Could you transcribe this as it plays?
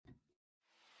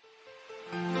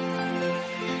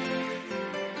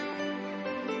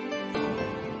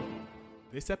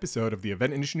This episode of the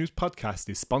Event Industry News podcast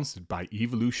is sponsored by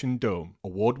Evolution Dome,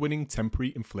 award-winning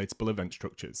temporary inflatable event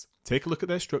structures. Take a look at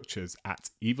their structures at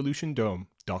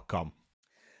evolutiondome.com.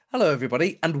 Hello,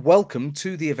 everybody, and welcome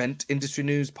to the Event Industry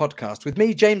News podcast with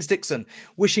me, James Dixon,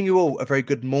 wishing you all a very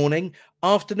good morning,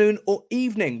 afternoon, or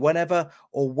evening, whenever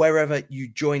or wherever you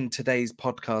join today's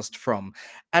podcast from.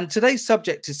 And today's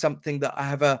subject is something that I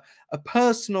have a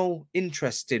personal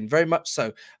interest in, very much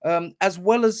so, as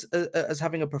well as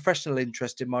having a professional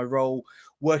interest in my role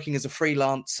working as a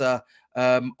freelancer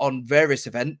on various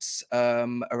events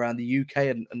around the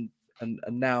UK and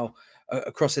now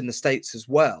across in the States as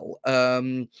well,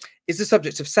 is the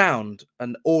subject of sound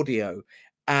and audio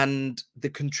and the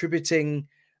contributing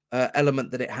element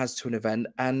that it has to an event.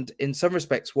 And in some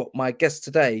respects, what my guest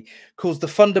today calls the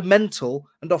fundamental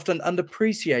and often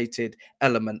underappreciated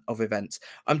element of events.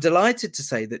 I'm delighted to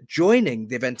say that joining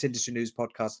the Event Industry News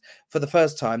podcast for the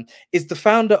first time is the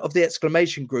founder of the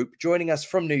Exclamation Group, joining us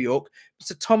from New York,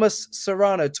 Mr. Thomas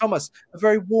Serrano. Thomas, a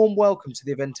very warm welcome to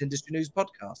the Event Industry News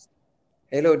podcast.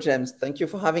 Hello, James. Thank you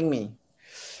for having me.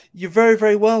 You're very,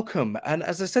 very welcome. And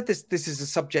as I said, this is a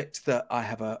subject that I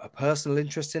have a personal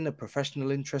interest in, a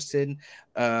professional interest in.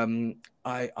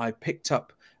 I picked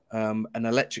up an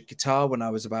electric guitar when I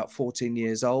was about 14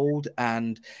 years old.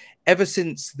 And ever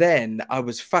since then, I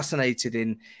was fascinated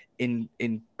in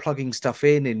plugging stuff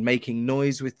in making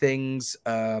noise with things.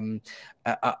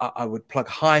 I would plug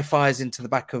hi-fis into the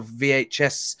back of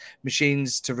VHS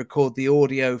machines to record the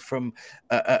audio from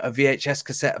a VHS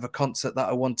cassette of a concert that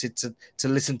I wanted to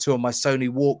listen to on my Sony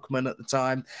Walkman at the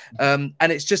time. And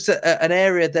it's just an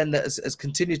area then that has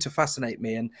continued to fascinate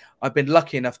me. And I've been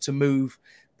lucky enough to move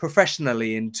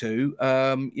professionally into,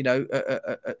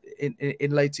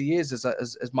 in later years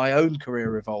as my own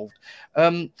career evolved.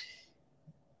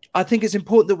 I think it's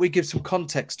important that we give some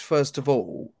context, first of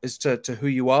all, as to who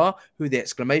you are, who the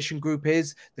Exclamation Group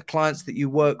is, the clients that you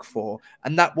work for,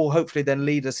 and that will hopefully then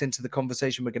lead us into the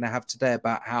conversation we're going to have today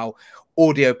about how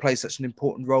audio plays such an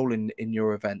important role in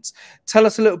your events. Tell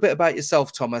us a little bit about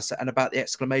yourself, Thomas, and about the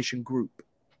Exclamation Group.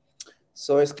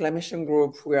 So Exclamation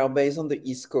Group, we are based on the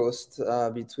East Coast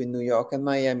between New York and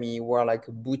Miami. We're like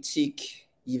a boutique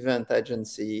event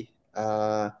agency.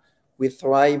 We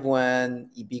thrive when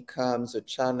it becomes a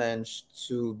challenge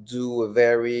to do a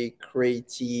very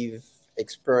creative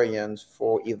experience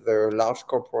for either a large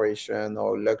corporation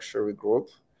or luxury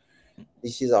group.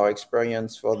 This is our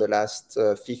experience for the last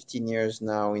 15 years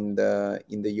now in the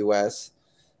US.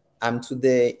 I'm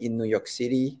today in New York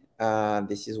City.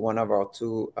 This is one of our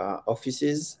two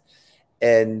offices,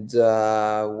 and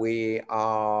we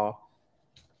are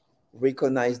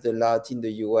recognized a lot in the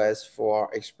US for our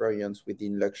experience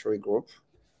within luxury group.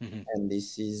 Mm-hmm. And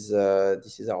this is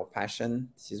our passion.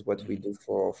 This is what we do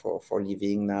for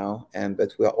living now.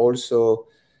 But we are also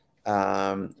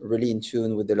really in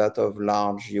tune with a lot of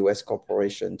large US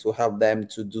corporations to help them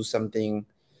to do something,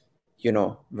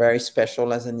 very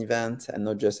special as an event and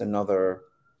not just another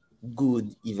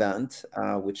good event,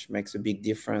 which makes a big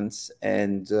difference.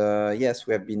 And yes,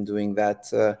 we have been doing that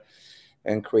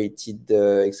and created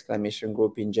the Exclamation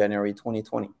Group in January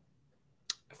 2020.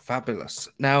 Fabulous.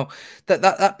 Now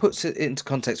that puts it into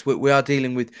context. We are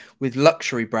dealing with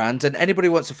luxury brands, and anybody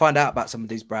who wants to find out about some of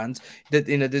these brands,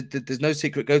 there's no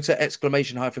secret. Go to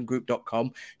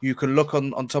exclamation-group.com. You can look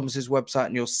on Thomas's website,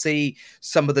 and you'll see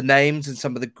some of the names and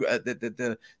some of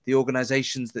the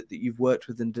organizations that you've worked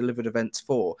with and delivered events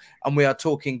for. And we are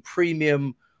talking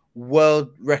premium,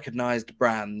 world-recognized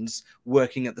brands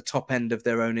working at the top end of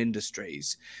their own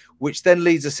industries, which then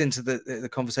leads us into the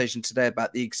conversation today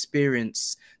about the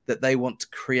experience that they want to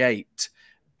create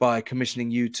by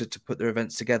commissioning you to put their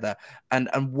events together, and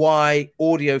why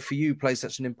audio for you plays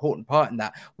such an important part in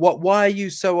that. Why are you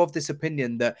so of this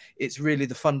opinion that it's really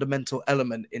the fundamental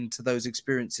element into those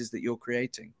experiences that you're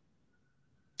creating?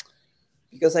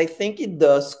 Because I think it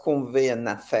does convey an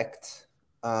affect.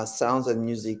 Sounds and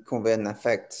music convey and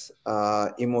affect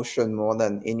emotion more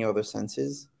than any other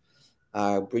senses.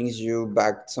 Brings you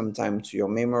back sometime to your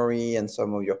memory and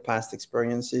some of your past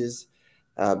experiences.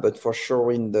 But for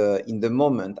sure, in the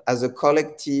moment, as a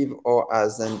collective or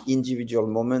as an individual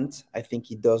moment, I think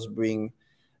it does bring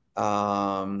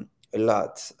a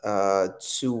lot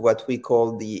to what we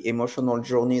call the emotional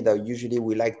journey that usually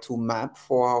we like to map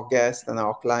for our guests and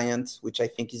our clients, which I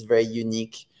think is very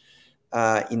unique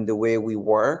in the way we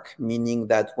work, meaning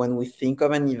that when we think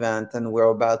of an event and we're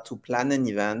about to plan an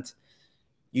event,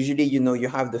 usually, you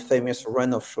have the famous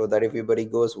run-off show that everybody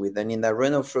goes with. And in that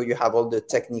run-off show, you have all the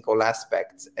technical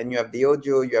aspects. And you have the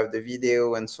audio, you have the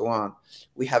video, and so on.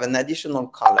 We have an additional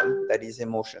column that is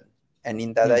emotion. And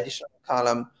in that additional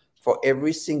column, for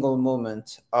every single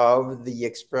moment of the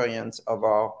experience of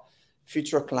our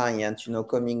future client,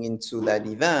 coming into that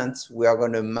event, we are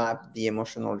going to map the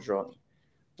emotional journey.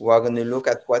 We are going to look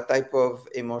at what type of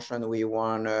emotion we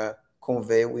want to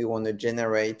convey, we want to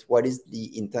generate, what is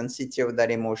the intensity of that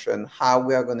emotion, how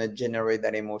we are going to generate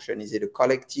that emotion. Is it a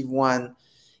collective one?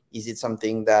 Is it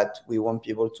something that we want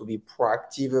people to be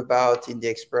proactive about in the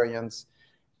experience?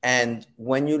 And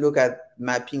when you look at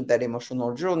mapping that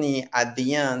emotional journey, at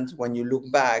the end, when you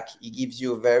look back, it gives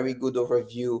you a very good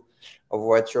overview of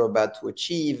what you're about to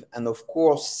achieve. And of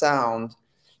course, sound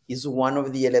is one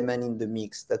of the elements in the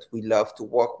mix that we love to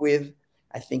work with.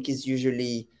 I think is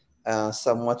usually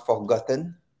somewhat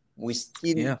forgotten. We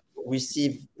still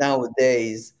receive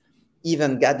nowadays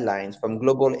even guidelines from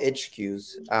global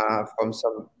HQs,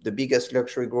 from the biggest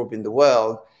luxury group in the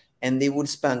world, and they would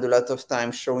spend a lot of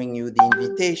time showing you the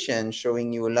invitation,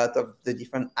 showing you a lot of the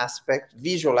different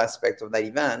visual aspect of that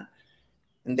event.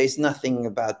 And there's nothing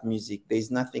about music,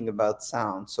 there's nothing about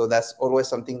sound. So that's always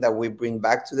something that we bring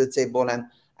back to the table, and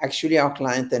actually our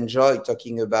clients enjoy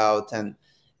talking about and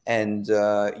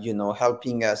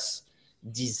helping us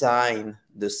design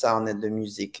the sound and the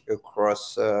music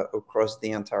across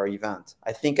the entire event.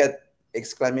 I think at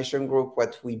Exclamation Group,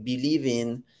 what we believe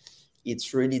in,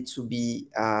 it's really to be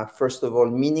first of all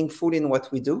meaningful in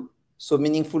what we do. So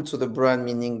meaningful to the brand,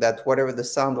 meaning that whatever the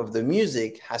sound of the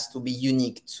music has to be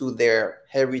unique to their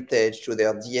heritage, to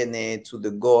their DNA, to the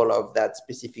goal of that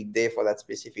specific day for that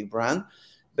specific brand,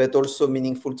 but also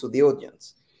meaningful to the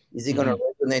audience. Is it going to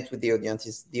resonate with the audience?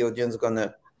 Is the audience going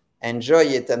to enjoy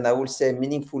it? And I will say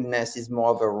meaningfulness is more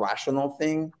of a rational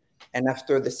thing. And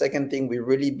after, the second thing we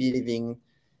really believe in,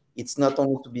 it's not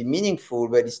only to be meaningful,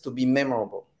 but it's to be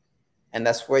memorable. And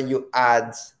that's where you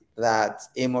add that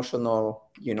emotional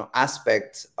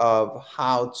aspect of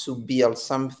how to build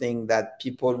something that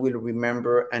people will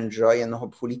remember, enjoy, and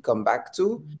hopefully come back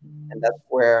to. And that's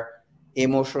where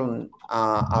emotion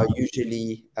are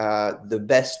usually the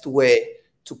best way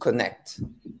to connect.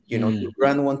 The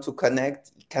brand want to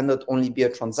connect. It cannot only be a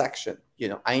transaction.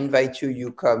 I invite you,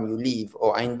 you come, you leave,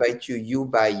 or I invite you, you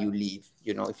buy, you leave,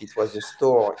 if it was a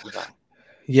store event.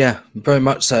 Yeah, very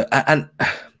much so. And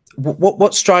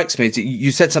what strikes me is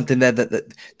you said something there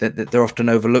that they're often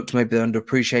overlooked, maybe they're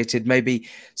underappreciated. Maybe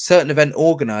certain event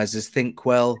organizers think,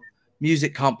 well,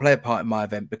 music can't play a part in my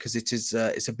event because it's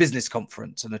a business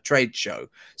conference and a trade show.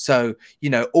 So,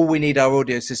 all we need our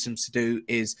audio systems to do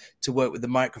is to work with the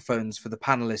microphones for the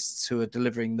panelists who are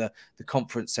delivering the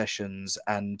conference sessions,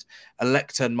 and a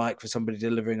lectern mic for somebody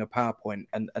delivering a PowerPoint.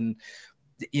 And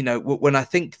when I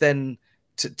think then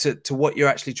to what you're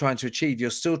actually trying to achieve,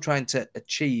 you're still trying to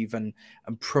achieve and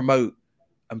promote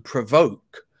and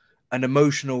provoke an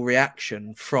emotional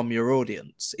reaction from your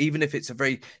audience. Even if it's a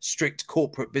very strict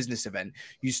corporate business event,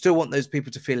 you still want those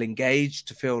people to feel engaged,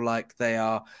 to feel like they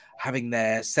are having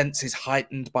their senses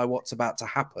heightened by what's about to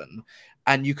happen.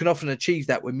 And you can often achieve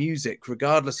that with music,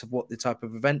 regardless of what the type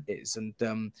of event is. And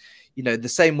the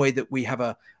same way that we have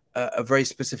a very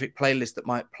specific playlist that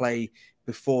might play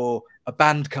before a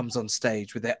band comes on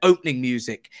stage with their opening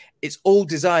music, it's all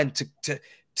designed to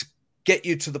get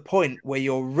you to the point where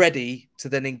you're ready to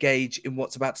then engage in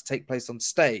what's about to take place on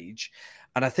stage.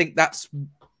 And I think that's,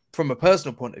 from a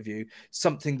personal point of view,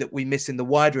 something that we miss in the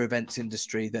wider events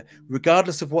industry, that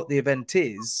regardless of what the event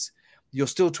is, you're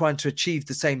still trying to achieve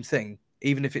the same thing,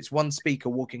 even if it's one speaker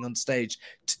walking on stage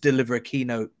to deliver a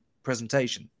keynote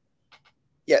presentation.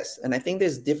 Yes, and I think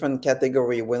there's different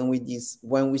category when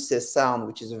we say sound,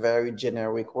 which is a very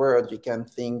generic word. You can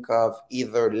think of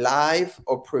either live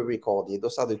or pre-recorded.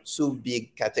 Those are the two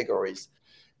big categories.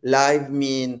 Live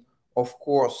mean, of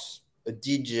course, a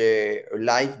DJ, a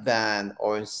live band,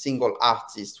 or a single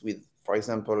artist with, for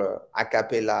example, a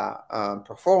cappella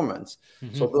performance.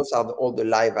 So those are all the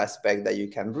live aspect that you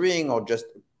can bring, or just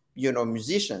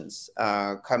musicians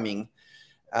coming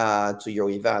to your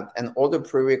event. And all the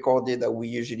pre-recorded that we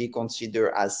usually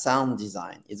consider as sound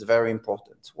design is very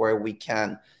important, where we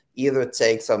can either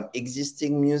take some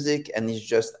existing music, and it's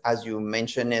just, as you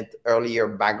mentioned it earlier,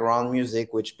 background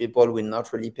music, which people will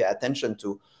not really pay attention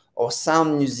to, or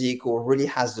sound music who really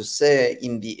has to say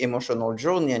in the emotional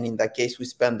journey. And in that case, we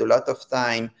spend a lot of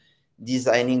time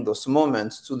designing those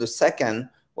moments to the second.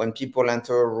 When people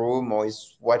enter a room or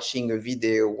is watching a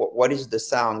video, what is the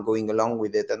sound going along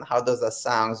with it, and how does that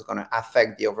sound going to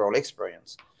affect the overall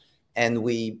experience? And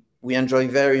we enjoy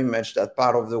very much that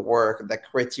part of the work, that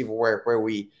creative work, where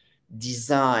we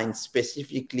design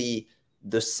specifically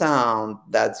the sound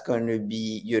that's going to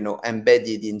be,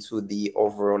 embedded into the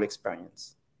overall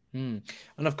experience. And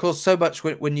of course, so much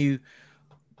when you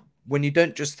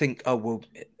don't just think, oh, well,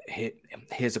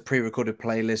 here's a pre-recorded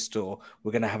playlist, or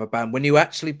we're going to have a band. When you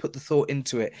actually put the thought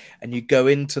into it and you go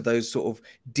into those sort of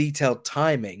detailed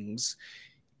timings,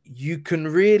 you can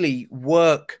really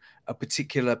work a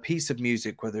particular piece of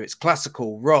music, whether it's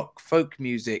classical, rock, folk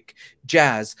music,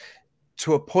 jazz,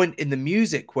 to a point in the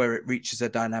music where it reaches a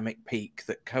dynamic peak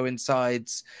that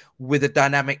coincides with a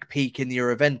dynamic peak in your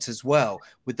event as well,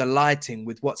 with the lighting,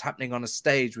 with what's happening on a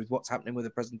stage, with what's happening with a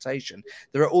presentation.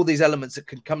 There are all these elements that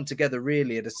can come together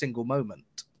really at a single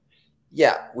moment.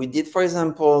 Yeah, we did, for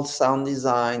example, sound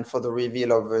design for the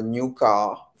reveal of a new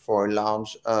car for a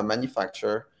large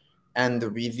manufacturer. And the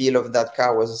reveal of that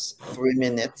car was 3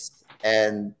 minutes.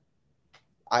 And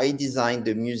I designed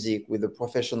the music with a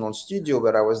professional studio,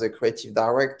 but I was a creative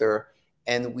director.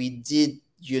 And we did,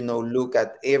 look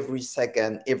at every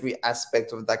second, every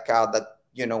aspect of that car that,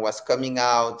 was coming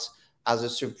out as a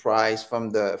surprise from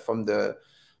the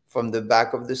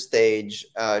back of the stage,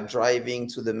 driving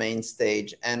to the main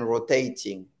stage and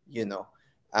rotating,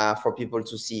 for people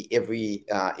to see every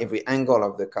angle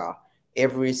of the car,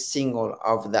 every single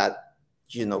of that,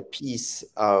 piece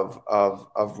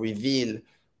of reveal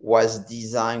was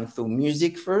designed through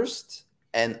music first,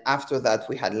 and after that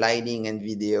we had lighting and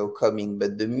video coming,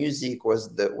 but the music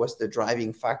was the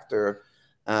driving factor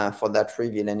for that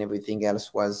reveal, and everything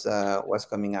else was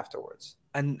coming afterwards.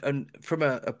 And from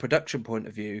a production point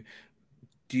of view,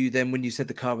 do you then, when you said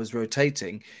the car was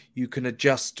rotating, you can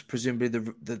adjust presumably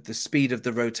the speed of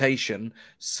the rotation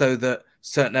so that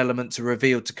certain elements are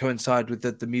revealed to coincide with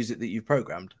the music that you've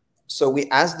programmed? So we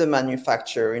asked the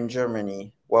manufacturer in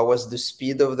Germany what was the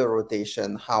speed of the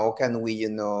rotation, how can we,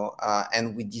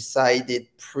 and we decided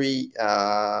pre-event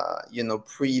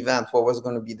what was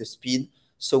going to be the speed.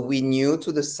 So we knew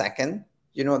to the second,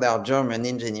 they are German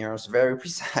engineers, very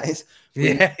precise.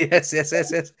 Yeah, yes.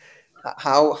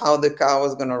 How the car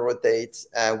was going to rotate.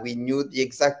 We knew the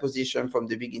exact position from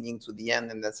the beginning to the end,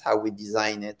 and that's how we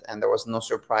designed it. And there was no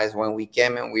surprise when we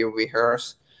came and we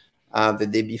rehearsed. The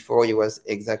day before, it was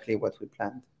exactly what we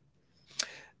planned.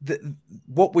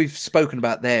 What we've spoken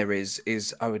about there is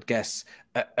I would guess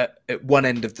at one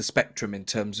end of the spectrum in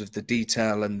terms of the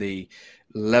detail and the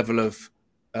level of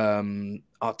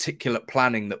articulate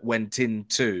planning that went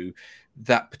into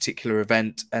that particular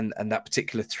event and that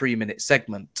particular 3-minute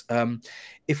segment.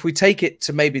 If we take it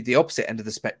to maybe the opposite end of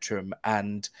the spectrum,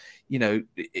 and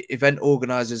event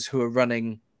organizers who are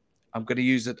running, I'm going to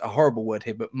use a horrible word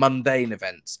here, but mundane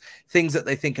events, things that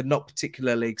they think are not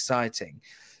particularly exciting.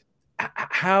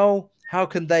 How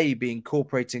can they be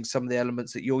incorporating some of the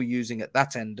elements that you're using at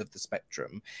that end of the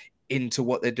spectrum into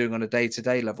what they're doing on a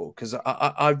day-to-day level? Because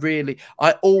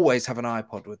I always have an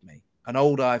iPod with me, an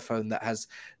old iPhone that has,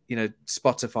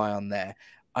 Spotify on there.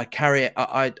 I carry it.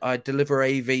 I deliver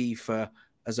AV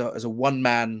as a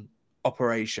one-man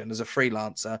operation, as a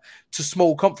freelancer, to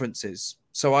small conferences.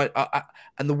 So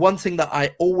and the one thing that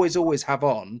I always have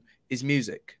on is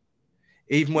music.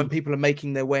 Even when people are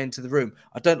making their way into the room,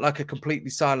 I don't like a completely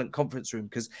silent conference room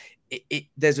because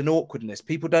there's an awkwardness.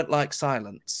 People don't like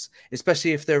silence,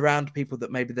 especially if they're around people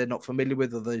that maybe they're not familiar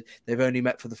with, or they've only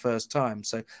met for the first time.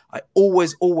 So I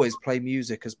always play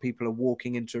music as people are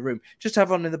walking into a room, just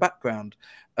have on in the background.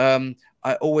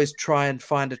 I always try and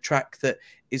find a track that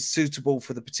is suitable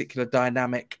for the particular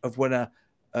dynamic of when a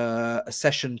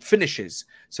session finishes.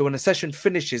 So when a session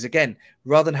finishes, again,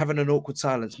 rather than having an awkward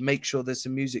silence, make sure there's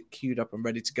some music queued up and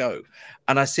ready to go.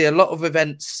 And I see a lot of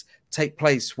events take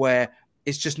place where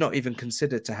it's just not even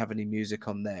considered to have any music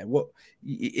on there. What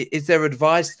is there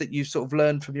advice that you sort of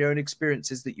learned from your own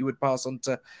experiences that you would pass on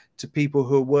to people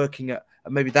who are working at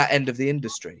maybe that end of the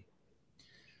industry?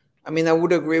 I mean, I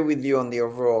would agree with you on the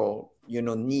overall,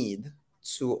 need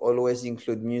to always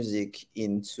include music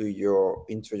into your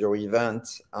event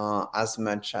as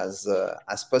much as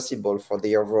possible for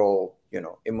the overall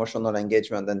emotional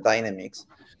engagement and dynamics.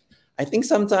 I think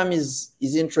sometimes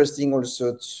is interesting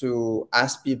also to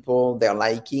ask people their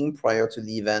liking prior to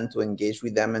the event, to engage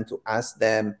with them and to ask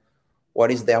them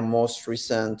what is their most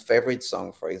recent favorite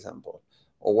song, for example,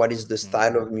 or what is the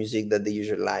style of music that they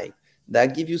usually like.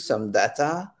 That gives you some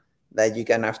data that you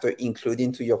can after include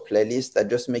into your playlist that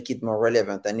just make it more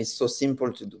relevant. And it's so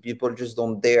simple to do. People just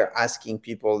don't dare asking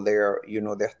people their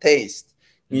taste.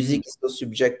 Music is so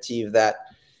subjective that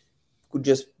could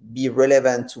just be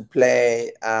relevant to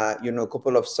play, a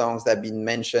couple of songs that have been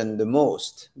mentioned the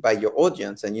most by your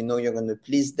audience, and you're going to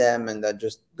please them, and they're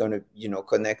just going to,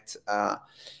 connect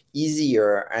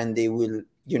easier, and they will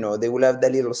have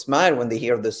that little smile when they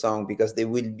hear the song because they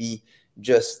will be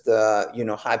just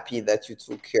happy that you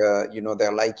took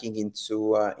their liking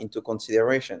into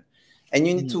consideration. And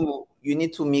you need to you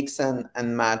need to mix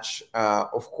and match.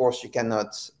 Of course, you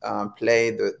cannot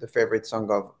play the favorite song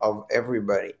of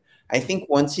everybody. I think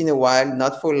once in a while,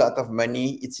 not for a lot of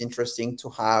money, it's interesting to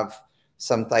have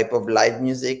some type of live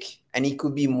music. And it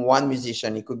could be one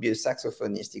musician, it could be a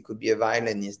saxophonist, it could be a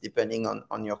violinist, depending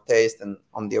on your taste and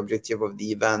on the objective of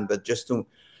the event, but just to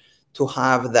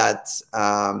have that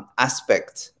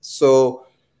aspect. So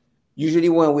usually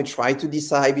when we try to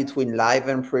decide between live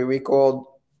and pre-record,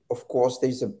 of course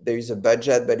there is a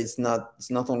budget, but it's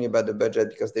not only about the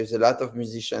budget, because there's a lot of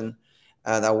musicians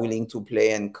that are willing to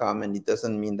play and come, and it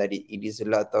doesn't mean that it is a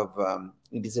lot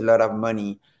of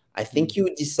money. I think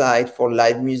you decide for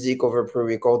live music over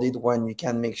pre-recorded when you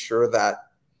can make sure that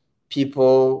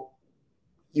people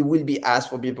it will be asked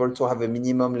for people to have a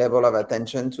minimum level of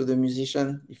attention to the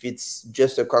musician. If it's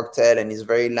just a cocktail and it's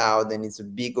very loud and it's a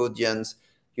big audience,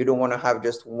 you don't want to have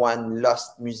just one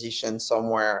lost musician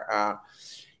somewhere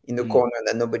in the corner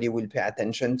that nobody will pay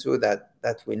attention to.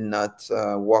 That will not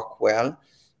work well.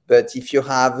 But if you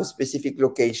have a specific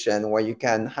location where you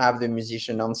can have the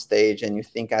musician on stage and you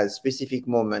think at a specific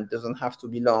moment, doesn't have to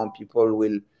be long, people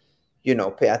will,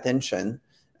 pay attention.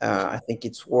 I think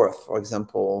it's worth, for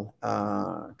example,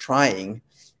 trying,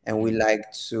 and we like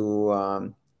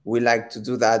to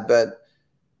do that. But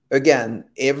again,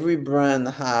 every brand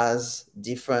has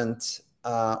different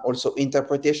also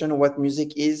interpretation of what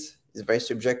music is. It's very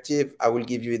subjective. I will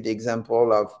give you the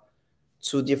example of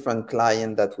two different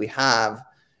clients that we have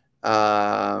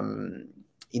um,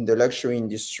 in the luxury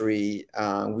industry.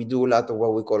 We do a lot of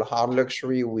what we call hard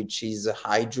luxury, which is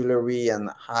high jewelry and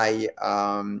high,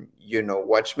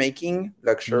 watchmaking,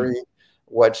 luxury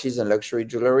watches and luxury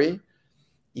jewelry.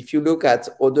 If you look at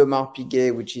Audemars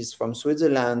Piguet, which is from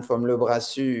Switzerland, from Le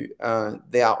Brassus,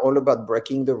 they are all about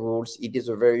breaking the rules. It is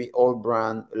a very old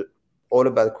brand, all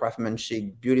about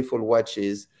craftsmanship, beautiful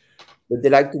watches, but they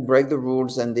like to break the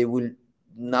rules, and they will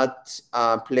not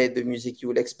play the music you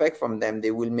would expect from them.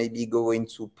 They will maybe go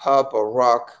into pop or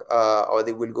rock, or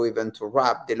they will go even to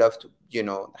rap. They love to,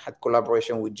 had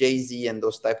collaboration with Jay-Z and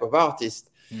those type of artists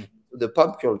to the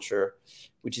pop culture,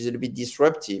 which is a little bit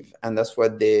disruptive, and that's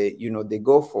what they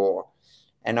go for.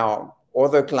 And our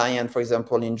other client, for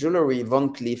example, in jewelry, Van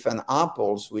Cleef and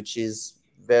Arpels, which is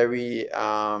very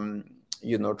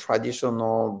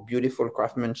traditional, beautiful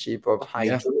craftsmanship of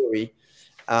high jewelry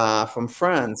from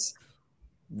France.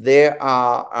 They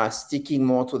are sticking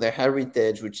more to their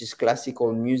heritage, which is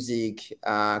classical music,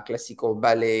 classical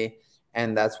ballet,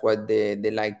 and that's what they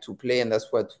like to play, and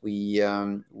that's what we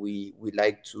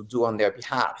like to do on their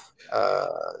behalf.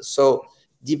 So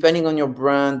depending on your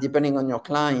brand, depending on your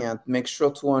client, make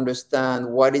sure to understand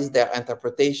what is their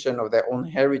interpretation of their own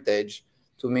heritage,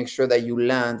 to make sure that you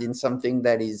land in something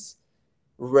that is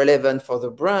relevant for the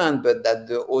brand, but that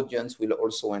the audience will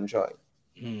also enjoy.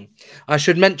 I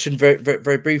should mention very, very,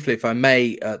 very briefly, if I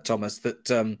may, Thomas, that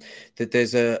that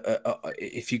there's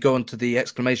if you go onto the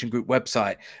Exclamation Group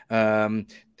website,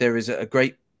 there is a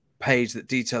great page that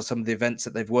details some of the events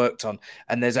that they've worked on,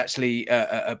 and there's actually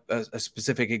a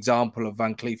specific example of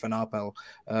Van Cleef and Arpels,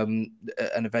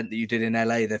 an event that you did in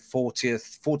LA, their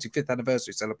 45th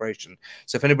anniversary celebration.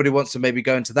 So if anybody wants to maybe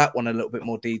go into that one a little bit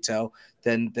more detail,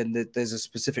 then there's a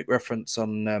specific reference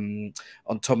on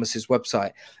Thomas's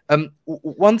website.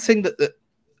 One thing that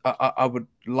I would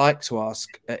like to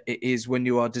ask is, when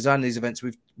you are designing these events,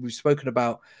 we've spoken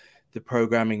about the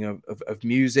programming of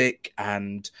music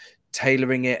and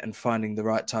tailoring it and finding the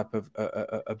right type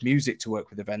of music to work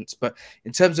with events. But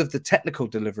in terms of the technical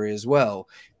delivery as well,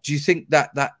 do you think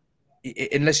that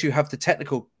unless you have the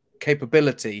technical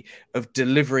capability of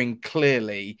delivering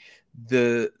clearly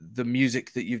the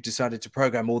music that you've decided to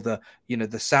program, or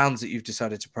the sounds that you've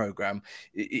decided to program,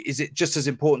 is it just as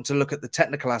important to look at the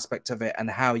technical aspect of it and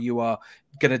how you are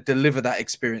going to deliver that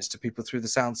experience to people through the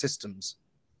sound systems?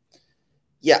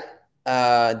 Yeah.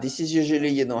 This is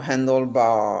usually, handled by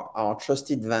our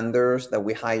trusted vendors that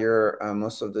we hire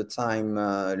most of the time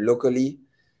locally,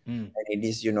 and it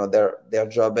is, their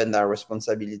job and their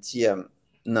responsibility. I'm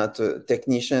not a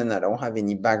technician. I don't have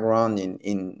any background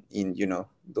in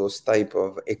those type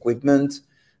of equipment,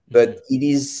 but it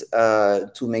is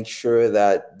to make sure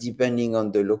that depending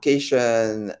on the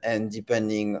location and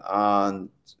depending on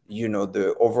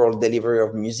the overall delivery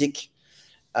of music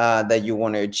that you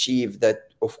want to achieve, that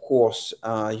of course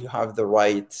you have the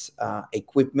right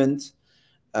equipment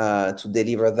to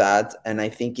deliver that. And I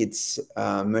think it's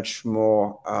much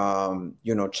more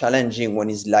challenging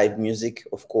when it's live music,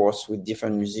 of course, with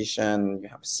different musicians. You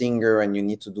have singer and you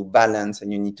need to do balance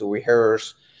and you need to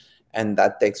rehearse, and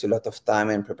that takes a lot of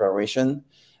time and preparation.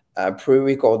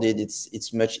 pre-recorded.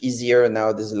 It's much easier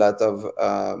now. There's a lot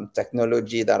of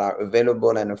technology that are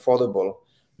available and affordable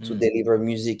to deliver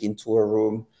music into a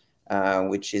room,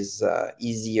 which is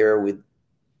easier with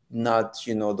not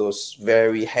those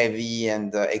very heavy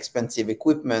and expensive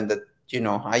equipment that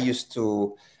I used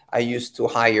to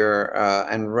hire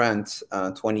and rent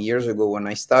 20 years ago when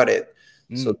I started.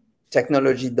 So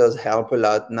technology does help a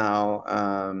lot now,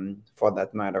 for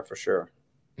that matter, for sure.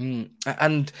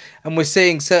 And we're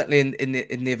seeing certainly in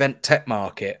the event tech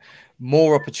market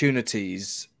more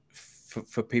opportunities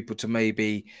for people to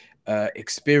maybe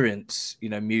experience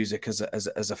music as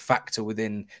a factor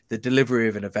within the delivery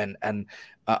of an event. And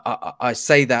I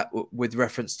say that with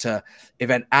reference to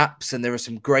event apps, and there are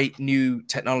some great new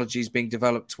technologies being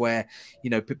developed where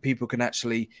people can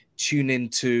actually tune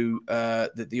into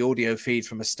the audio feed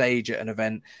from a stage at an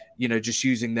event, just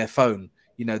using their phone.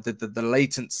 The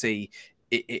latency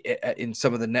in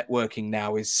some of the networking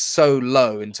now is so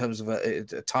low in terms of a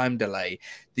time delay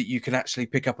that you can actually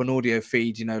pick up an audio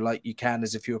feed, like you can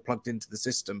as if you were plugged into the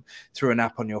system through an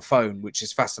app on your phone, which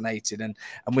is fascinating. And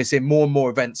we're seeing more and more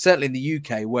events, certainly in the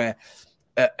UK, where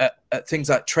at things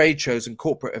like trade shows and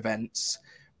corporate events,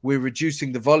 we're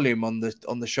reducing the volume on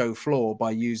the show floor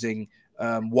by using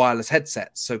wireless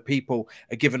headsets. So people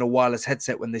are given a wireless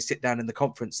headset when they sit down in the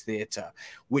conference theatre,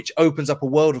 which opens up a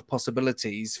world of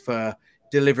possibilities for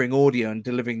delivering audio and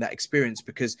delivering that experience,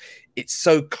 because it's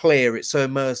so clear, it's so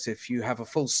immersive. You have a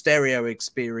full stereo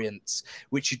experience,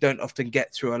 which you don't often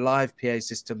get through a live PA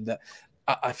system. That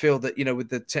I feel that, with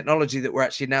the technology that we're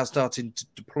actually now starting to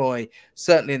deploy,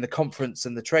 certainly in the conference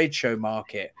and the trade show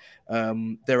market,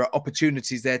 there are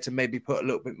opportunities there to maybe put a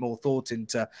little bit more thought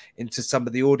into some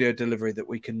of the audio delivery that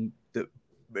we can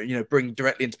bring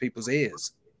directly into people's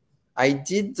ears. I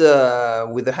did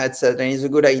with the headset, and it's a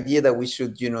good idea that we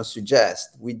should,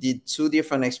 suggest. We did two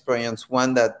different experiences.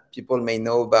 One that people may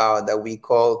know about that we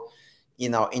call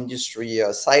in our industry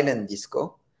silent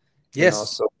disco.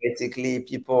 Yes. So basically,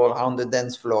 people are on the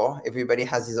dance floor. Everybody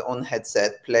has his own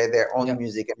headset, play their own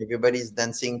music, and everybody's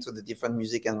dancing to the different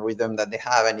music and rhythm that they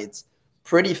have, and it's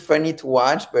pretty funny to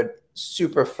watch, but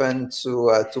super fun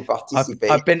to participate.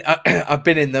 I've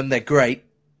been in them. They're great.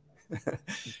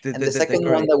 And the second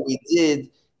one that we did,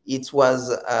 it was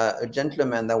a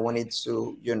gentleman that wanted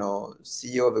to,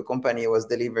 CEO of a company was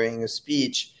delivering a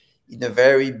speech in a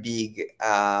very big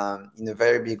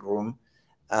room,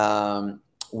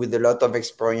 with a lot of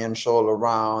experiential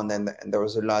around, and there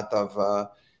was a lot of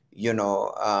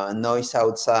noise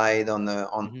outside in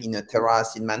a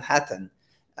terrace in Manhattan.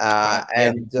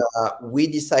 And we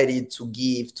decided to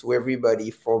give to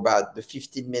everybody for about the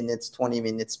 15 minutes,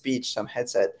 20-minute speech, some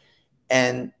headset.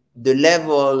 And the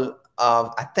level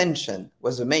of attention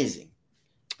was amazing,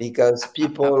 because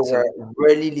people were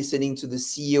really listening to the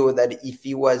CEO, that if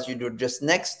he was, just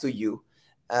next to you,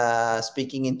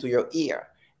 speaking into your ear.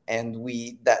 And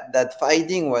that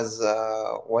finding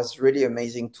was really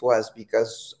amazing to us,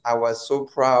 because I was so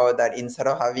proud that instead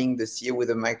of having the CEO with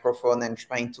a microphone and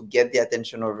trying to get the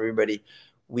attention of everybody,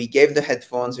 we gave the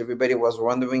headphones. Everybody was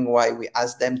wondering why. We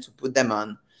asked them to put them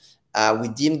on. We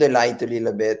dimmed the light a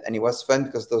little bit, and it was fun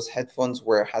because those headphones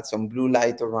had some blue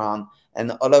light around,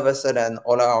 and all of a sudden,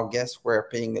 all our guests were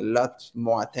paying a lot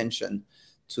more attention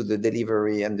to the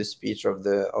delivery and the speech of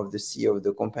the CEO of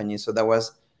the company. So that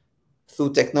was,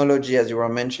 through technology, as you were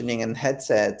mentioning, and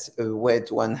headsets, a way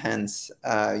to enhance,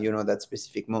 that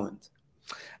specific moment.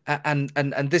 And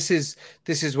this is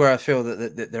where I feel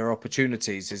that there are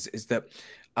opportunities. Is that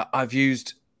I've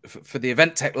used for the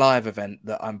Event Tech Live event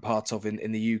that I'm part of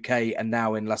in the UK and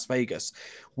now in Las Vegas.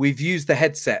 We've used the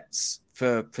headsets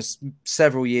for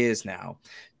several years now,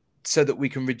 so that we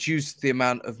can reduce the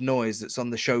amount of noise that's on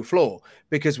the show floor,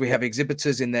 because we have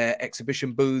exhibitors in their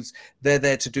exhibition booths. They're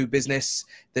there to do business.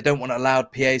 They don't want a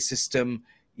loud PA system,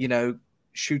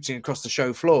 shooting across the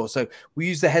show floor. So we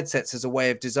use the headsets as a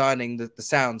way of designing the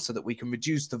sound so that we can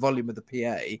reduce the volume of the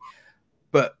PA.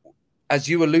 But as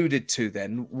you alluded to,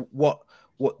 then what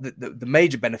the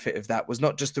major benefit of that was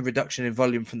not just the reduction in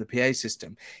volume from the PA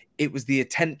system, it was the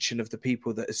attention of the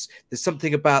people. There's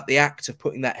something about the act of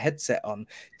putting that headset on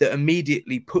that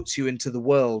immediately puts you into the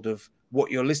world of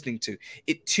what you're listening to.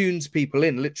 It tunes people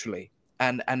in, literally.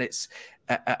 And it's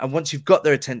and once you've got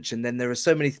their attention, then there are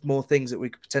so many more things that we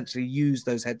could potentially use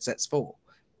those headsets for.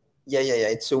 Yeah.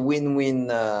 It's a win-win.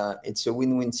 It's a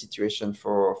win-win situation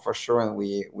for sure, and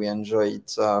we enjoy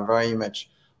it very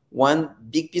much. One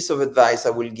big piece of advice I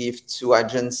will give to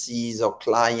agencies or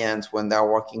clients when they're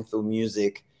working through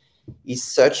music is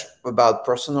such about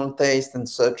personal taste and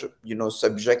such,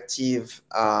 subjective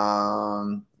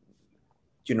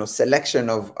selection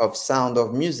of sound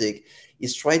of music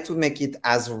is try to make it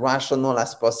as rational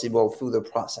as possible through the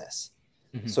process.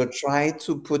 So try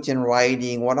to put in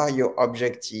writing what are your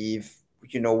objective,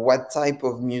 what type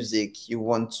of music you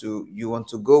want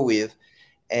to go with.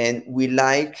 And we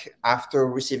like, after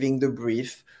receiving the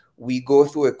brief, we go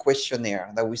through a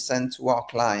questionnaire that we send to our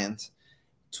client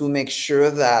to make sure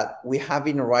that we have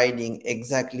in writing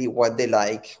exactly what they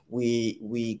like.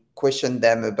 We question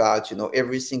them about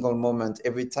every single moment,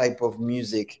 every type of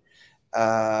music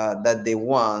that they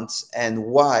want, and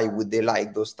why would they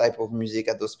like those type of music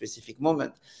at those specific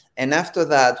moment. And after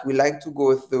that, we like to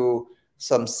go through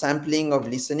some sampling of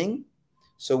listening.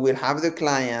 So we'll have the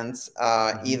clients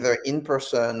either in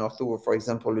person or through, for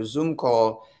example, a Zoom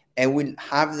call, and we'll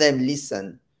have them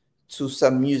listen to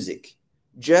some music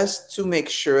just to make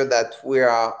sure that we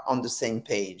are on the same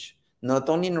page, not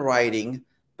only in writing,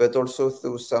 but also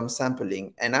through some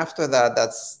sampling. And after that,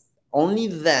 that's only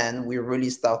then we really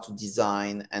start to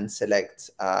design and select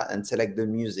the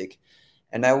music.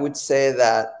 And I would say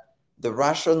that the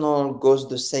rationale goes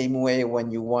the same way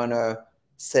when you want to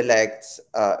select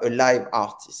a live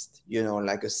artist,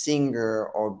 like a singer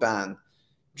or band.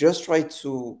 Just try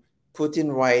to put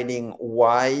in writing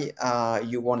why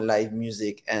you want live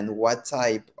music and what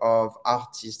type of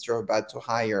artist you're about to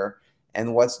hire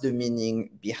and what's the meaning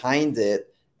behind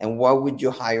it and why would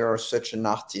you hire such an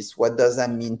artist. What does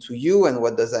that mean to you and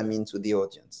what does that mean to the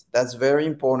audience? That's very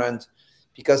important,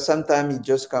 because sometimes it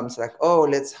just comes like, oh,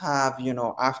 let's have,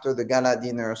 after the gala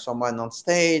dinner, someone on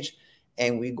stage,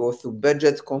 and we go through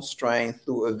budget constraint,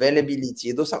 through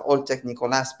availability. Those are all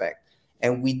technical aspects.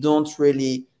 And we don't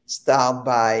really start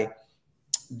by,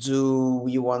 do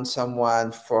we want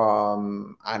someone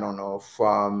from, I don't know,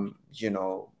 from,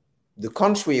 the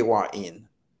country you are in?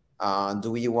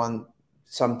 Do we want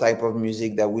some type of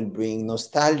music that will bring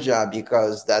nostalgia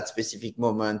because that specific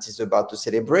moment is about the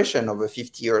celebration of a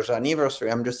 50 years anniversary?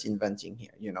 I'm just inventing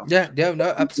here, Yeah, no, It will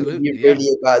absolutely. be really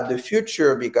about the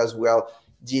future because we are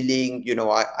dealing,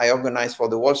 I organized for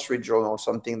the Wall Street Journal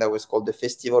something that was called the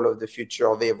Festival of the Future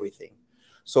of Everything.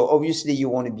 So obviously you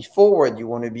want to be forward, you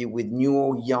want to be with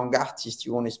new young artists,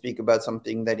 you want to speak about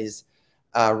something that is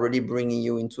really bringing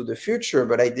you into the future.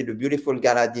 But I did a beautiful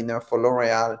gala dinner for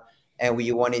L'Oreal, and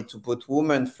we wanted to put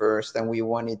women first, and we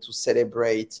wanted to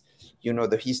celebrate,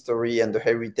 the history and the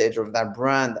heritage of that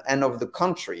brand and of the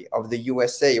country, of the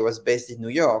USA. It was based in New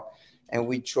York, and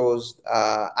we chose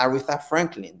Aretha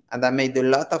Franklin, and that made a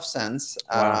lot of sense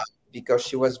Wow. because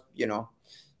she was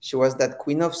that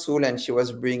queen of soul, and she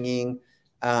was bringing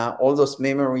all those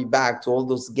memory back to all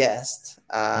those guests.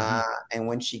 And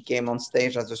when she came on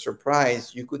stage as a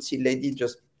surprise, you could see lady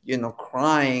just,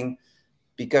 crying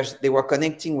because they were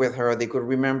connecting with her. They could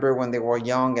remember when they were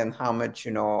young and how much,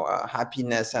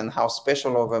 happiness and how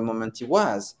special of a moment it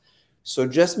was. So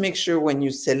just make sure when you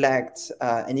select,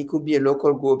 and it could be a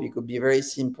local group, it could be very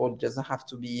simple. It doesn't have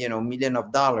to be, million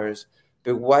of dollars,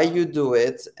 but why you do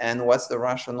it and what's the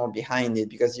rationale behind it,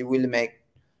 because it will make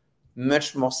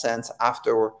much more sense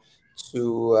after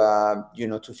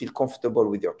to feel comfortable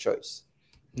with your choice.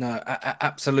 No,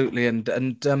 absolutely.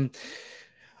 And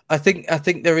I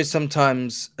think there is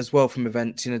sometimes as well from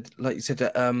events, like you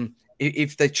said,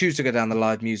 if they choose to go down the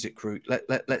live music route,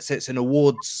 let's say it's an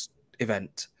awards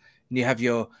event, and you have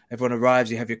everyone arrives,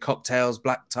 you have your cocktails,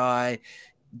 black tie,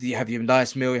 you have your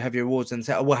nice meal, you have your awards, and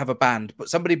say, oh, we'll have a band, but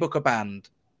somebody book a band,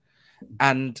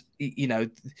 and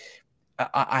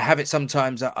I have it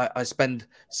sometimes. I spend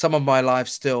some of my life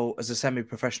still as a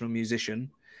semi-professional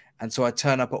musician. And so I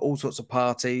turn up at all sorts of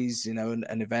parties, and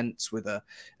events with a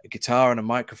guitar and a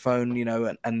microphone,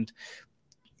 and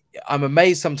I'm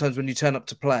amazed sometimes when you turn up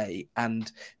to play and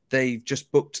they've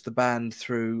just booked the band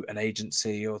through an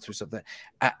agency or through something.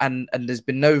 And there's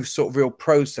been no sort of real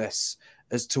process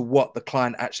as to what the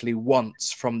client actually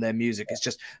wants from their music. It's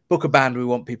just book a band. We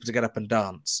want people to get up and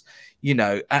dance,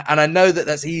 and I know that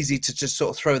that's easy to just sort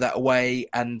of throw that away.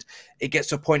 And it gets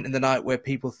to a point in the night where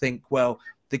people think, well,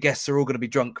 the guests are all going to be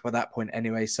drunk by that point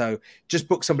anyway. So just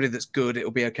book somebody that's good.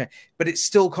 It'll be okay. But it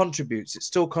still contributes. It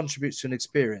still contributes to an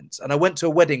experience. And I went to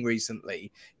a wedding recently.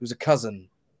 It was a cousin,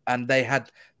 and they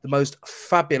had the most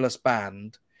fabulous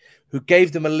band who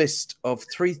gave them a list of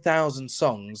 3,000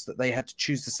 songs that they had to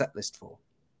choose the set list for.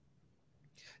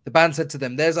 The band said to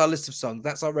them, there's our list of songs.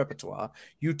 That's our repertoire.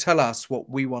 You tell us what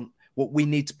we want, what we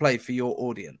need to play for your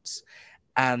audience.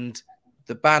 And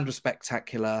the band was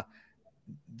spectacular.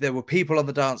 There were people on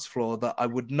the dance floor that I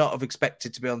would not have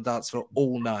expected to be on the dance floor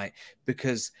all night,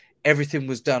 because everything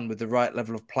was done with the right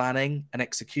level of planning and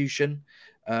execution.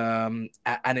 And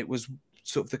it was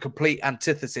sort of the complete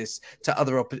antithesis to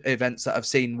other events that I've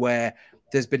seen where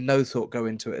there's been no thought go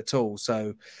into it at all.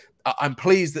 So I'm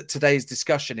pleased that today's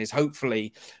discussion is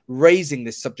hopefully raising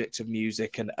this subject of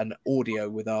music and audio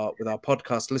with our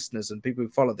podcast listeners and people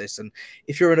who follow this. And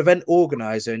if you're an event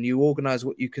organizer and you organize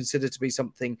what you consider to be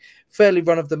something fairly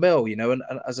run of the mill, you know, and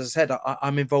as I said,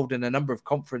 I'm involved in a number of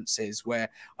conferences where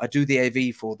I do the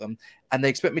AV for them, and they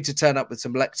expect me to turn up with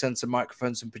some lecterns, some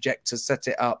microphones, some projectors, set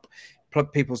it up,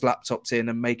 plug people's laptops in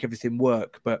and make everything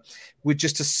work. But with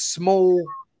just a small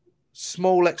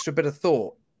extra bit of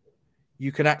thought,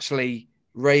 you can actually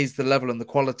raise the level and the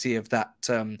quality of that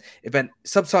event,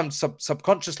 sometimes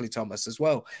subconsciously, Thomas, as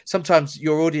well. Sometimes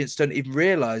your audience don't even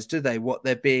realize, do they, what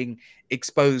they're being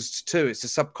exposed to. It's a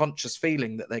subconscious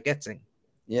feeling that they're getting.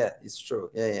 Yeah, it's true.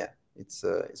 Yeah. It's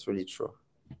really true.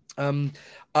 I'm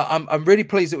really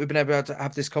pleased that we've been able to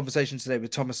have this conversation today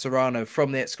with Thomas Serrano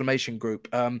from the Exclamation Group.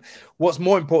 What's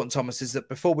more important, Thomas, is that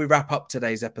before we wrap up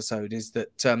today's episode, is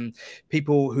that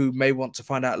people who may want to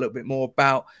find out a little bit more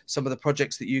about some of the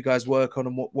projects that you guys work on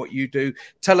and what you do,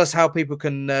 tell us how people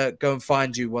can go and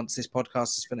find you once this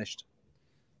podcast is finished.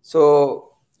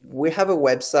 So we have a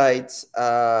website,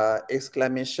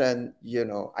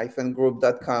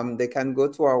 exclamation-group.com. They can go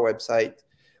to our website.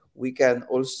 We can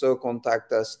also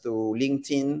contact us through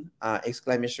LinkedIn,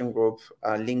 Exclamation Group,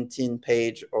 LinkedIn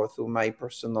page, or through my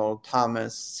personal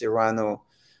Thomas Serrano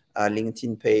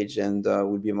LinkedIn page, and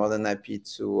we'll be more than happy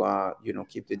to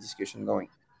keep the discussion going.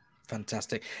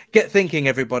 Fantastic. Get thinking,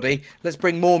 everybody. Let's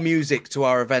bring more music to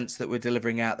our events that we're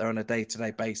delivering out there on a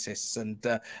day-to-day basis. And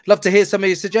love to hear some of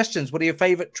your suggestions. What are your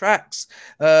favorite tracks?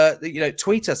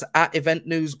 Tweet us at Event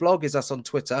News Blog is us on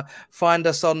Twitter. Find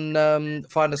us on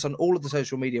all of the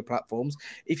social media platforms.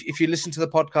 If you listen to the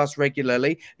podcast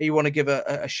regularly and you want to give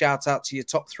a shout out to your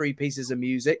top 3 pieces of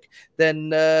music, then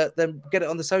get it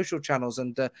on the social channels,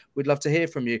 and we'd love to hear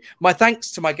from you. My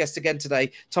thanks to my guest again today,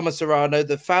 Thomas Serrano,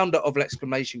 the founder of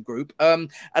Exclamation Group. And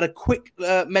a quick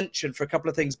mention for a couple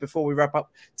of things before we wrap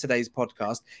up today's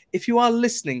podcast. If you are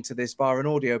listening to this via an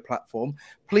audio platform,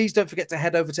 please don't forget to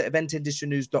head over to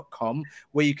eventindustrynews.com,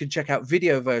 where you can check out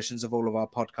video versions of all of our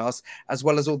podcasts, as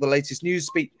well as all the latest news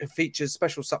features,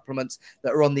 special supplements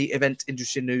that are on the Event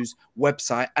Industry News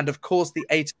website. And of course, the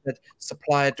A to Z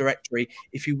supplier directory.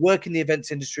 If you work in the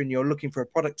events industry and you're looking for a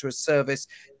product or a service,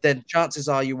 then chances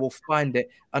are you will find it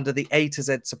under the A to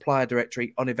Z supplier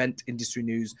directory on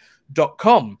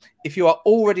eventindustrynews.com. If you are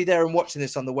already there and watching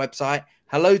this on the website,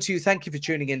 hello to you. Thank you for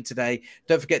tuning in today.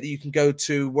 Don't forget that you can go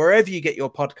to wherever you get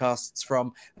your podcasts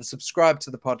from and subscribe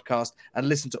to the podcast and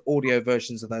listen to audio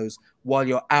versions of those while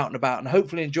you're out and about, and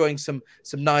hopefully enjoying some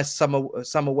nice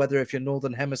summer weather if you're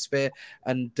Northern Hemisphere,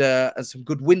 and some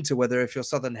good winter weather if you're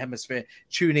Southern Hemisphere,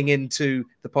 tuning into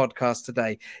the podcast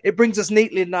today. It brings us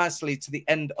neatly and nicely to the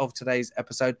end of today's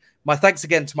episode. My thanks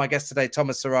again to my guest today,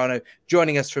 Thomas Serrano,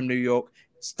 joining us from New York.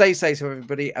 Stay safe,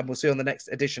 everybody, and we'll see you on the next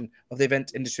edition of the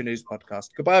Event Industry News podcast.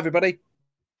 Goodbye, everybody.